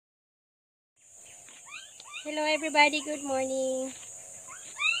Hello everybody, good morning.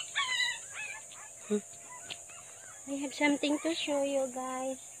 I have something to show you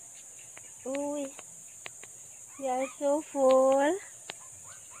guys. Oh, they are so full.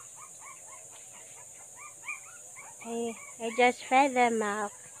 I just fed them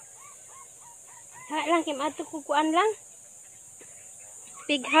out. Ha lang, kim ato kukuan lang.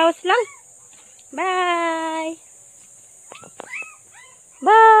 Pig house lang. Bye.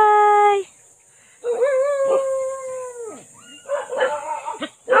 Bye.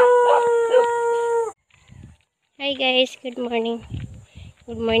 Hi guys, good morning.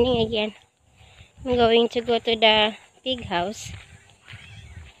 Good morning again. I'm going to go to the pig house.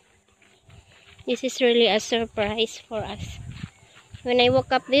 This is really a surprise for us. When I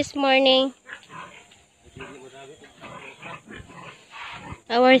woke up this morning,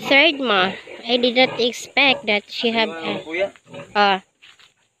 our third ma, I did not expect that she have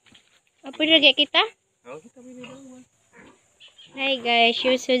apa lagi kita? Hi guys,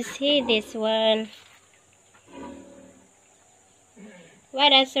 you should see this one.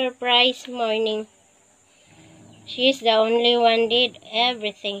 What a surprise morning. She's the only one did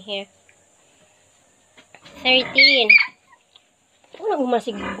everything here. 13. Wala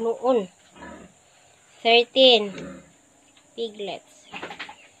umasig noon. 13 piglets.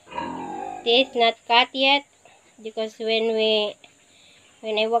 This is not cut yet because when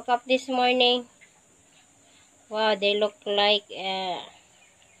I woke up this morning, wow, they look like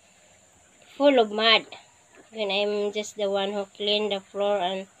full of mud. And I'm just the one who cleaned the floor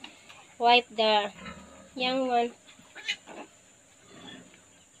and wiped the young one.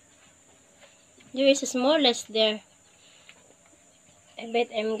 There is a smallest there. I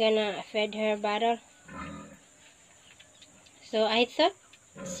bet I'm gonna feed her bottle. So I thought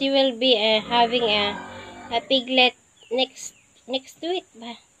she will be having a piglet next to it,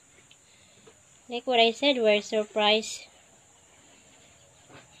 but like what I said, we're surprised.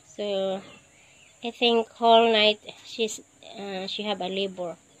 So I think whole night she have a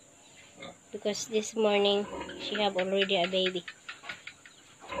labor because this morning she have already a baby.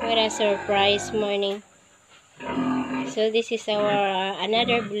 What a surprise morning. So this is our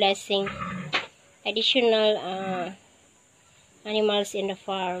another blessing, additional animals in the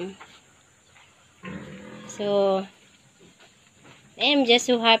farm. So I am just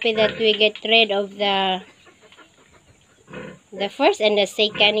so happy that we get rid of the first and the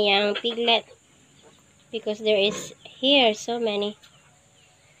second young piglet because there is here so many.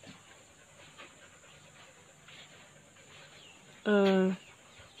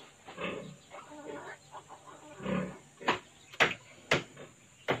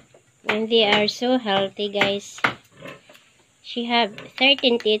 And they are so healthy, guys. She have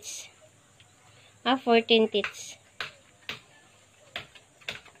 13 teats, 14 teats.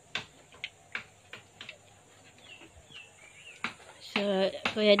 So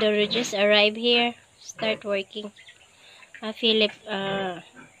Kuya Doro just arrived here, start working. Philip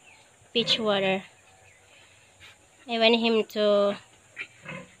peach water. I want him to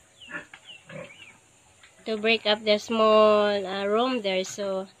break up the small room there,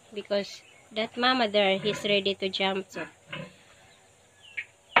 so because that mama there, he's ready to jump to.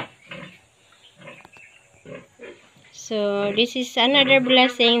 So this is another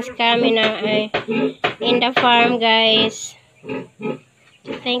blessings coming in the farm, guys.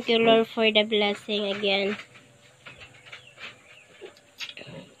 So thank you, Lord, for the blessing again.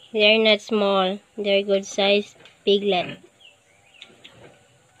 They're not small, they're good size piglet.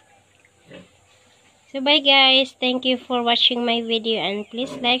 So bye guys, thank you for watching my video, and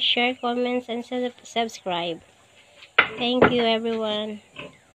please like, share, comments, and subscribe. Thank you everyone.